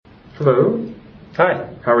Hello. Hi.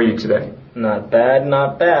 How are you today? Not bad,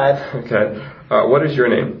 not bad. Okay. What is your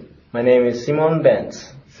name? My name is Simon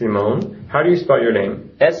Benz. Simone. How do you spell your name?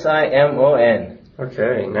 Simon.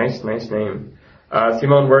 Okay. Nice name.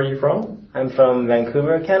 Simone, where are you from? I'm from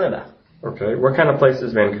Vancouver, Canada. Okay. What kind of place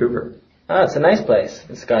is Vancouver? It's a nice place.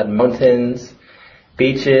 It's got mountains,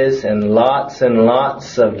 beaches, and lots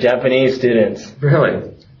of Japanese students.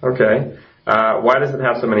 Really? Okay. Why does it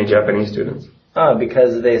have so many Japanese students?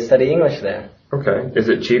 Because they study English there. Okay. Is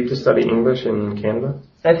it cheap to study English in Canada?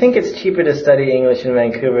 I think it's cheaper to study English in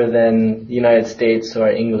Vancouver than the United States or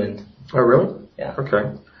England. Oh, really? Yeah.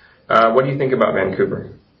 Okay. What do you think about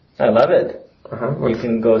Vancouver? I love it. You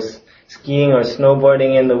can go skiing or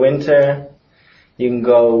snowboarding in the winter. You can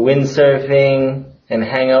go windsurfing and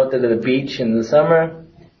hang out at the beach in the summer.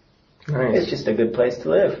 Nice. It's just a good place to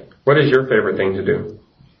live. What is your favorite thing to do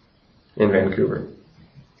in Vancouver?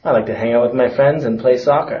 I like to hang out with my friends and play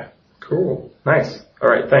soccer. Cool. Nice. All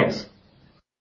right. Thanks.